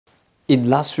In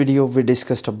last video, we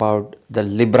discussed about the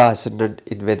Libra Ascendant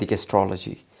in Vedic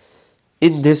Astrology.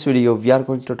 In this video, we are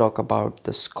going to talk about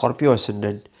the Scorpio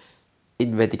Ascendant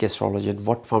in Vedic Astrology and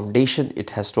what foundation it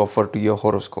has to offer to your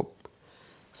horoscope.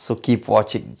 So keep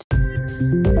watching.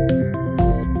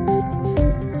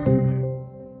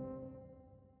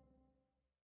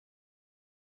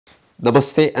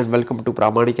 Namaste and welcome to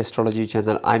Pramanik Astrology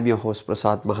channel. I'm your host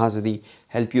Prasad Mahazadi.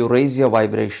 Help you raise your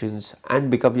vibrations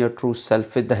and become your true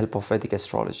self with the help of Vedic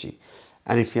Astrology.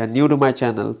 And if you are new to my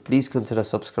channel, please consider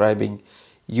subscribing.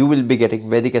 You will be getting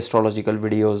Vedic astrological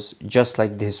videos just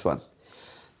like this one.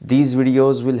 These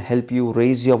videos will help you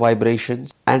raise your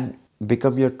vibrations and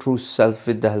become your true self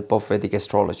with the help of Vedic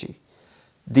Astrology.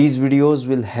 These videos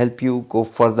will help you go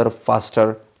further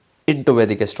faster into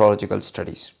Vedic astrological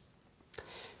studies.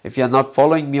 If you are not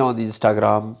following me on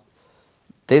Instagram,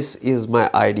 this is my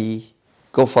ID.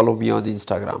 Go follow me on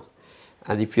Instagram.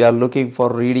 And if you are looking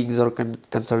for readings or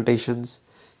consultations,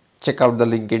 check out the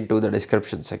link into the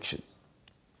description section.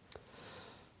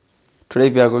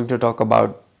 Today we are going to talk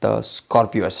about the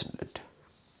Scorpio Ascendant.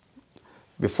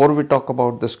 Before we talk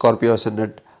about the Scorpio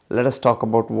Ascendant, let us talk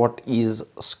about what is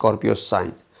Scorpio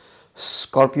sign.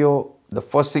 Scorpio, the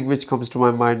first thing which comes to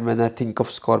my mind when I think of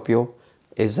Scorpio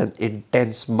is an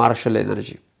intense martial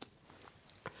energy.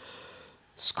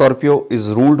 Scorpio is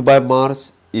ruled by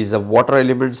Mars, is a water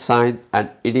element sign, and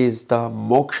it is the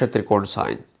Moksha Trikona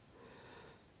sign.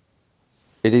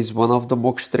 It is one of the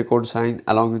Moksha Trikona sign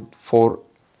along with 4,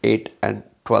 8 and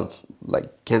 12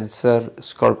 like Cancer,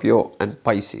 Scorpio and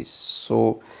Pisces.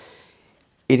 So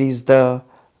it is the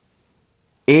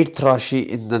 8th Rashi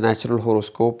in the natural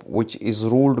horoscope, which is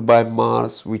ruled by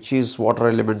Mars, which is water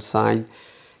element sign.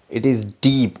 It is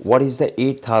deep. What is the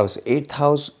 8th house? 8th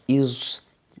house is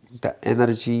the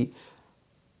energy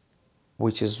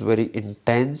which is very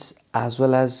intense, as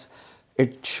well as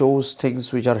it shows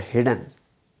things which are hidden.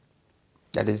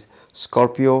 That is,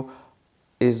 Scorpio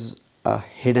is a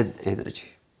hidden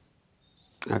energy.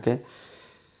 Okay.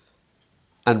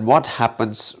 And what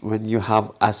happens when you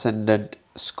have ascendant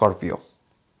Scorpio?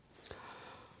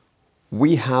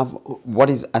 We have, what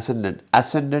is ascendant?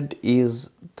 Ascendant is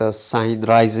the sign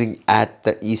rising at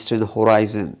the eastern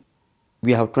horizon.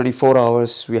 We have 24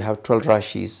 hours, we have 12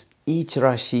 Rashis. Each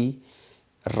Rashi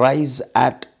rise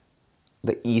at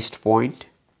the east point,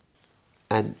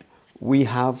 and we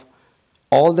have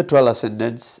all the 12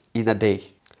 ascendants in a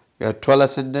day. We have 12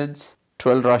 ascendants,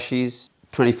 12 Rashis,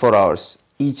 24 hours.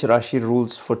 Each Rashi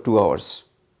rules for 2 hours.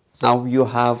 Now you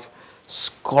have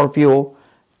Scorpio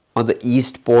on the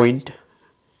east point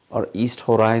or east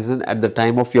horizon at the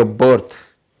time of your birth.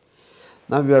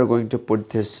 Now we are going to put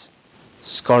this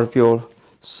Scorpio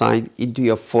sign into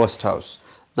your first house.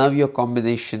 Now your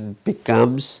combination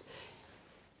becomes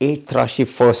 8th Rashi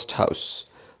first house,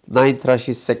 9th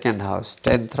Rashi second house,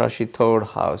 10th Rashi third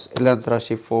house, 11th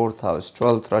Rashi fourth house,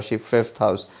 12th Rashi fifth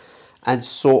house, and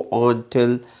so on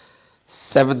till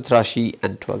 7th Rashi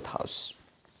and 12th house.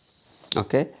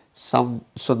 Okay, so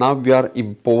now we are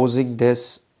imposing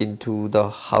this into the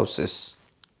houses.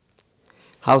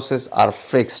 Houses are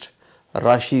fixed.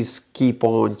 Rashis keep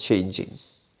on changing.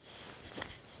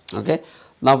 Okay.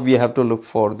 Now we have to look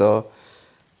for the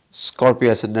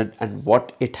Scorpio Ascendant and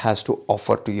what it has to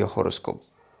offer to your horoscope.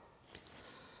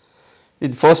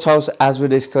 In first house, as we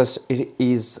discussed, it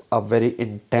is a very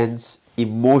intense,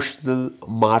 emotional,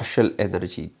 martial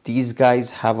energy. These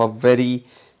guys have a very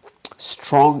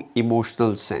strong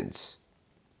emotional sense.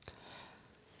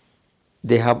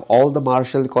 They have all the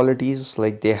martial qualities,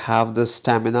 like they have the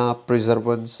stamina,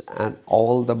 perseverance and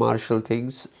all the martial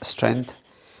things, strength.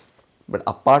 But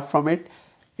apart from it,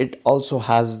 it also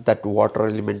has that water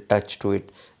element touch to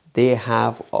it. They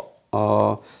have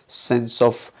a sense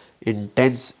of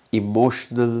intense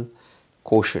emotional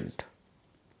quotient.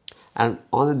 And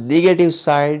on the negative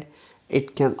side,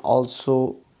 it can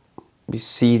also be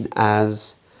seen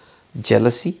as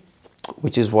jealousy,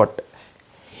 which is what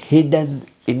hidden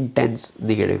intense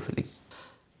negative feeling.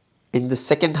 In the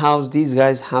second house, these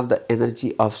guys have the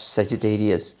energy of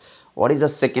Sagittarius. What is the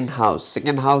second house?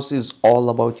 Second house is all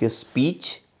about your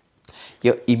speech,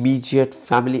 your immediate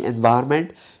family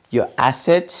environment, your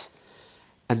assets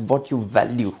and what you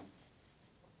value.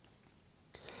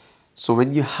 So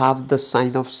when you have the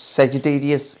sign of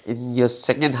Sagittarius in your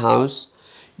second house,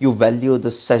 you value the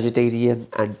Sagittarian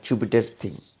and Jupiter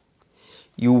thing.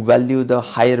 You value the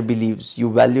higher beliefs,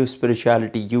 you value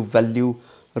spirituality, you value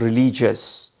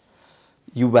religious,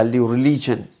 you value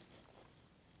religion,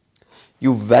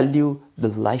 you value the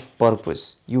life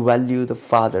purpose, you value the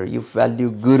father, you value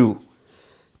guru,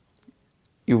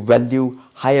 you value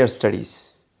higher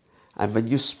studies. And when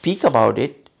you speak about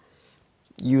it,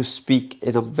 you speak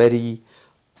in a very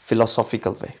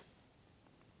philosophical way,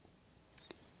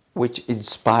 which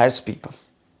inspires people.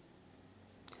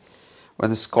 When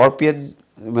the Scorpion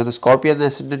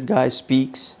Ascendant guy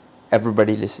speaks,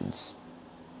 everybody listens,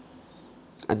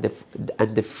 and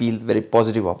they feel very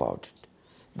positive about it.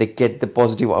 They get the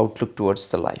positive outlook towards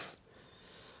the life.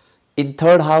 In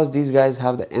third house, these guys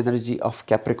have the energy of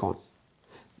Capricorn.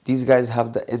 These guys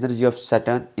have the energy of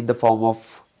Saturn in the form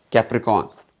of Capricorn.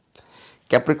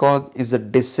 Capricorn is a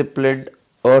disciplined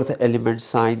earth element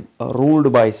sign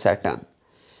ruled by Saturn.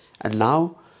 And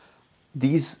now,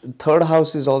 these third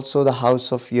house is also the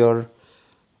house of your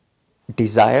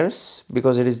desires,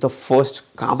 because it is the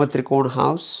first Kama Trikona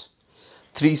house.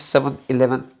 3, 7,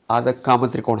 11 are the Kama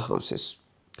Trikona houses.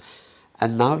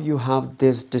 And now you have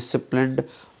this disciplined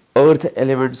earth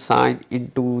element sign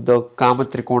into the Kama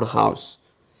Trikona house.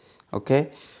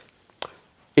 Okay,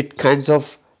 it kinds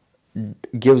of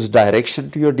gives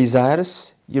direction to your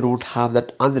desires. You don't have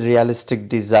that unrealistic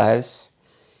desires.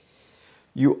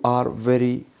 You are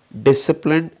very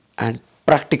disciplined and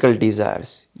practical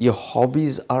desires. Your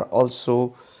hobbies are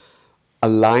also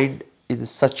aligned in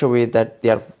such a way that they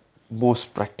are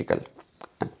most practical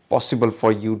and possible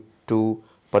for you to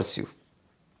pursue.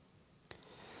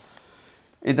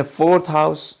 In the fourth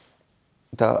house,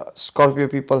 the Scorpio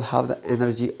people have the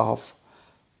energy of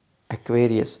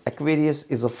Aquarius. Aquarius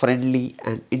is a friendly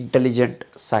and intelligent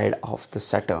side of the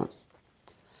Saturn.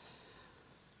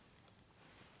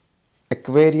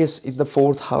 Aquarius in the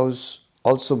fourth house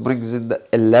also brings in the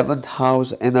 11th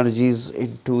house energies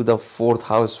into the fourth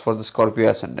house for the Scorpio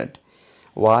Ascendant.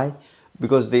 Why?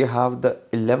 Because they have the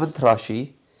 11th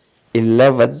Rashi,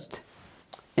 11th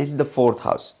in the fourth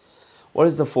house. What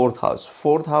is the fourth house?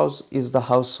 Fourth house is the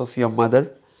house of your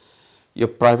mother, your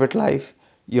private life,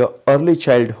 your early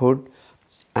childhood,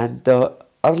 and the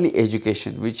early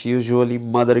education which usually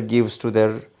mother gives to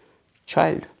their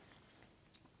child.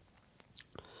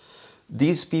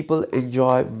 These people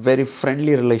enjoy very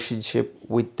friendly relationship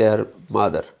with their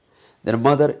mother. Their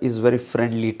mother is very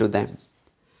friendly to them.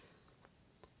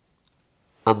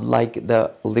 Unlike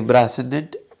the Libra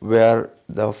Ascendant, where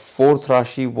the fourth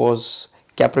Rashi was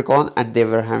Capricorn and they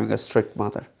were having a strict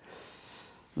mother.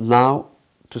 Now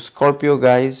to Scorpio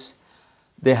guys,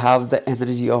 they have the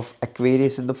energy of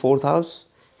Aquarius in the fourth house,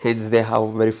 hence they have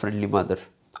a very friendly mother,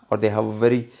 or they have a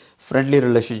very friendly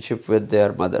relationship with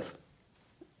their mother.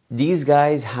 These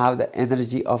guys have the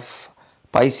energy of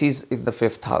Pisces in the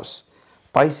fifth house.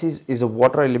 Pisces is a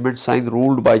water element sign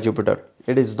ruled by Jupiter.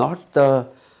 It is not the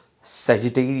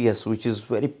Sagittarius, which is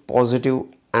very positive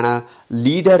and a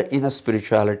leader in a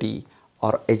spirituality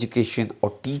or education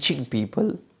or teaching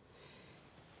people.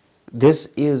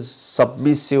 This is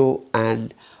submissive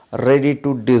and ready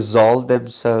to dissolve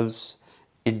themselves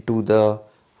into the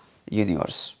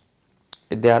universe.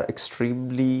 They are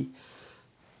extremely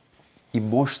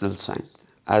emotional sign,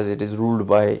 as it is ruled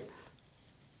by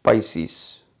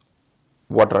Pisces,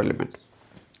 water element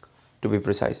to be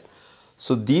precise.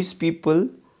 So these people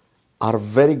are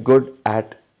very good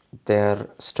at their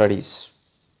studies.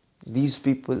 These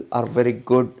people are very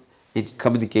good in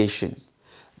communication.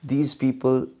 These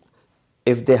people,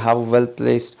 if they have well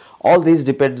placed, all this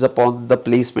depends upon the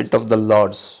placement of the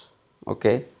lords.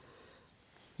 Okay,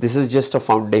 this is just a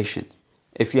foundation.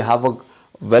 If you have a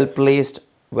well placed,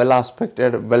 well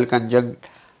aspected, well conjunct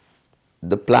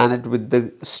the planet with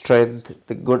the strength,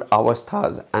 the good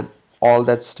avasthas and all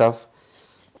that stuff,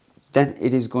 then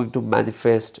it is going to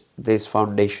manifest this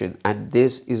foundation, and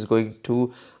this is going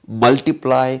to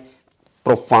multiply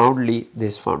profoundly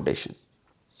this foundation.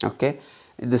 Okay,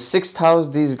 in the sixth house,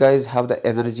 these guys have the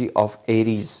energy of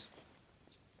Aries.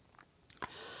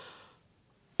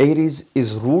 Aries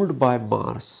is ruled by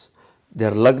Mars.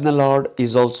 Their Lagna Lord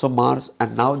is also Mars,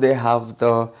 and now they have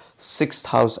the sixth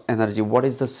house energy. What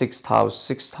is the sixth house?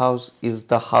 Sixth house is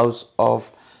the house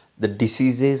of the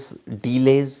diseases,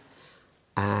 delays,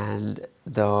 and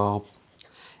the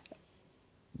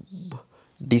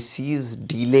disease,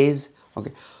 delays.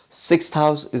 Okay, sixth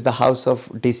house is the house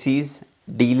of disease,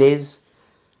 delays,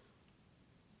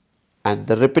 and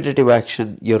the repetitive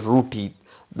action, your routine.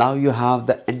 Now you have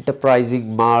the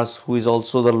enterprising Mars, who is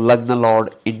also the Lagna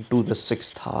Lord, into the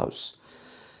sixth house.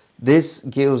 This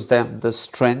gives them the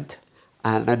strength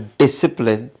and a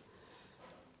discipline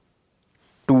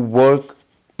to work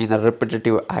in a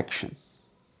repetitive action,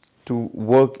 to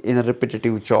work in a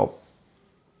repetitive job.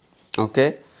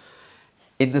 Okay,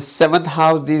 in the seventh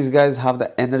house, these guys have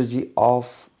the energy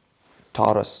of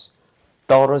Taurus.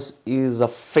 Taurus is a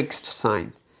fixed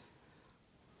sign,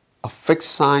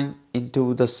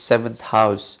 into the seventh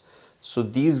house. So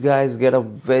these guys get a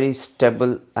very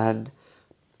stable and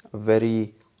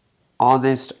very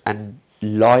honest and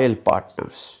loyal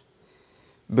partners,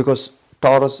 because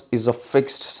Taurus is a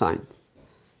fixed sign.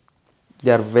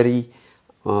 They are very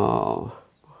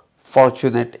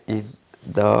fortunate in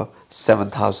the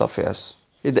 7th house affairs.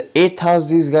 In the 8th house,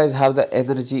 these guys have the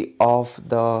energy of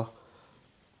the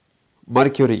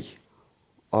Mercury,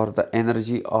 or the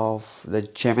energy of the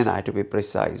Gemini to be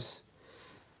precise.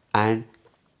 And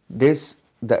this,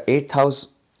 the 8th house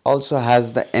also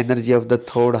has the energy of the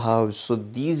 3rd house. So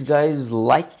these guys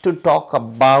like to talk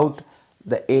about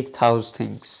the 8th house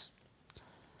things.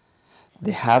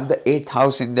 They have the 8th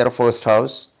house in their 1st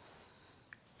house,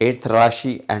 8th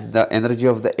Rashi, and the energy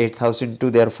of the 8th house into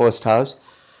their 1st house.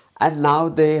 And now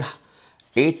the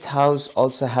 8th house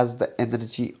also has the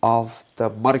energy of the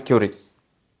Mercury.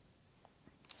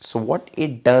 So what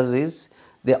it does is,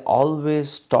 they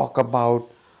always talk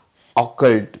about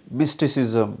occult,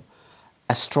 mysticism,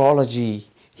 astrology,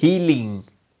 healing,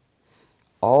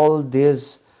 all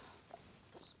these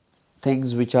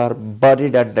things which are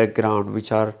buried underground,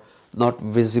 which are not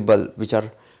visible, which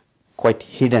are quite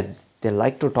hidden. They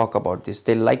like to talk about this.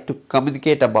 They like to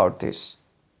communicate about this.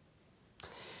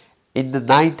 In the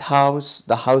 9th house,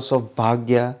 the house of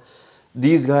Bhagya,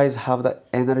 these guys have the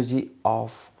energy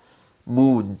of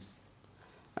moon.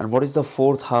 And what is the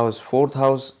 4th house? 4th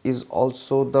house is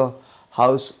also the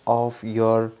house of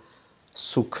your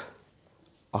sukh,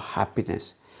 or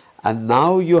happiness. And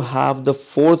now you have the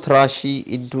 4th Rashi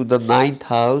into the 9th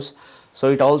house.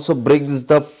 So it also brings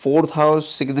the 4th house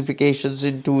significations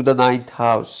into the 9th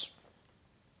house.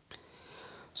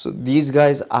 So these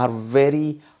guys are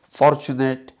very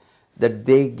fortunate that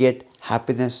they get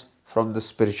happiness from the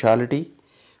spirituality,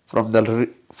 from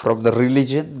the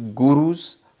religion,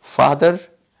 gurus, father,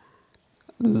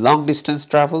 long distance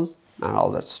travel, and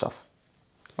all that stuff.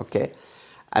 Okay.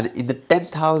 And in the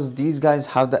 10th house, these guys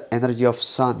have the energy of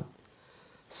sun.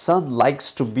 Sun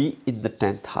likes to be in the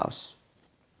 10th house.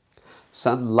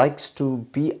 Sun likes to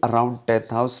be around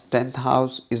 10th house. 10th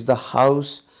house is the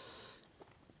house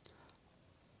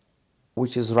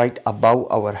which is right above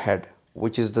our head,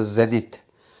 which is the zenith.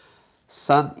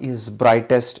 Sun is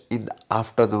brightest in the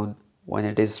afternoon when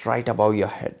it is right above your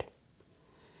head.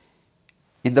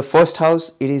 In the 1st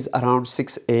house, it is around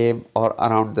 6 a.m. or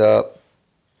around the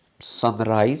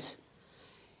sunrise.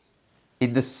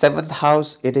 In the 7th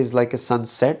house, it is like a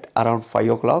sunset around 5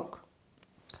 o'clock.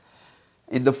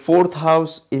 In the 4th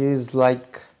house, it is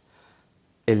like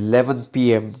 11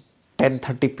 p.m.,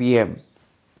 10:30 p.m.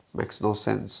 Makes no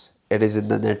sense. It is in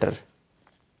the netter.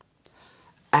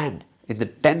 And in the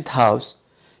 10th house,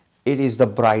 it is the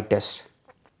brightest.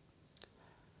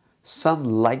 Sun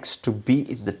likes to be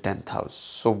in the 10th house.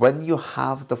 So when you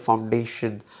have the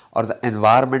foundation or the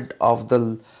environment of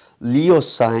the Leo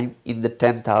sign in the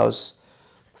 10th house,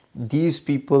 these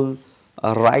people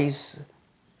rise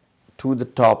to the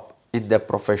top in their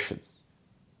profession.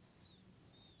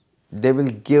 They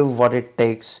will give what it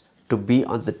takes to be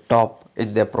on the top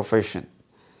in their profession.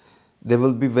 They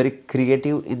will be very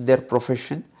creative in their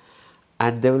profession,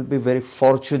 and they will be very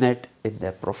fortunate in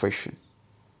their profession.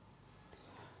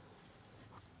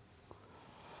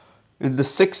 In the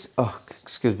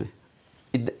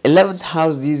 11th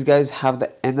house, these guys have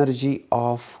the energy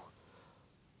of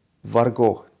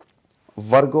Virgo.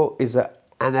 Virgo is an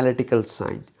analytical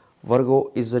sign.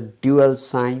 Virgo is a dual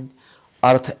sign,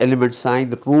 earth element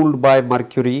sign ruled by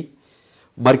Mercury.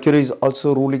 Mercury is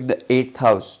also ruling the 8th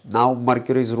house. Now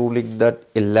Mercury is ruling the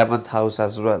 11th house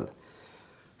as well.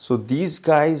 So these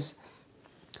guys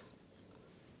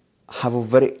have a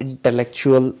very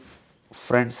intellectual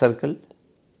friend circle,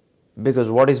 because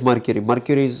what is Mercury?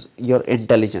 Mercury is your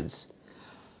intelligence.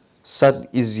 Sun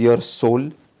is your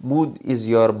soul. Moon is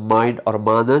your mind or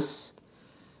manas.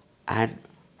 And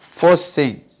first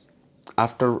thing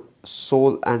after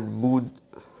soul and moon,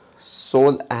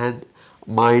 soul and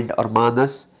mind or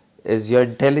manas, is your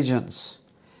intelligence.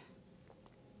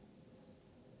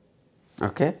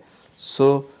 Okay.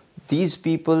 So these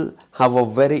people have a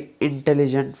very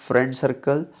intelligent friend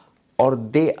circle, or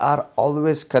they are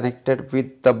always connected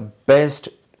with the best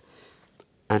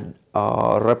and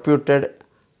reputed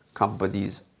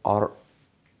companies or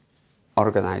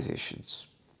organizations.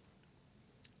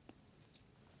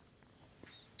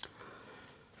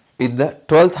 In the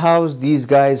 12th house, these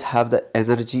guys have the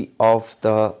energy of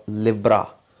the Libra.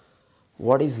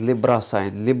 What is Libra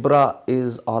sign? Libra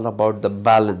is all about the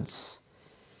balance.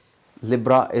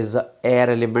 Libra is an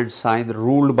air element sign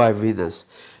ruled by Venus.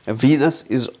 Venus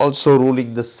is also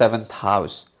ruling the 7th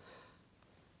house.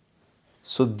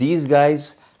 So these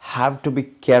guys have to be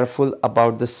careful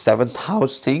about the 7th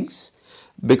house things,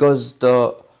 because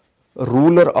the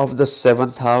ruler of the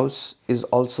 7th house is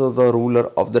also the ruler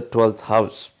of the 12th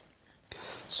house.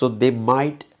 So they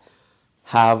might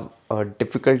have a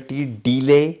difficulty,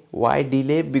 delay. Why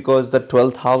delay? Because the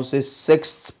 12th house is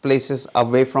 6 places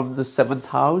away from the 7th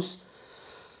house,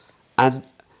 and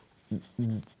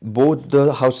both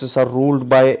the houses are ruled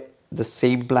by the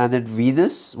same planet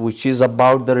Venus, which is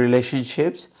about the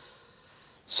relationships.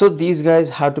 So these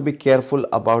guys have to be careful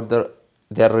about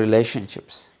their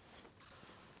relationships.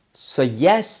 So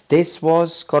yes, this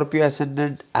was Scorpio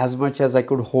Ascendant, as much as I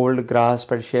could hold,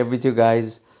 grasp and share with you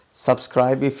guys.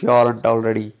 Subscribe if you aren't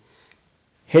already.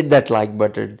 Hit that like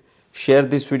button. Share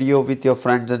this video with your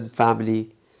friends and family.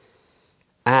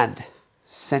 And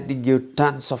sending you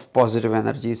tons of positive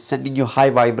energy, sending you high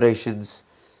vibrations.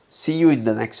 See you in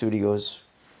the next videos.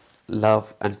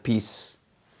 Love and peace.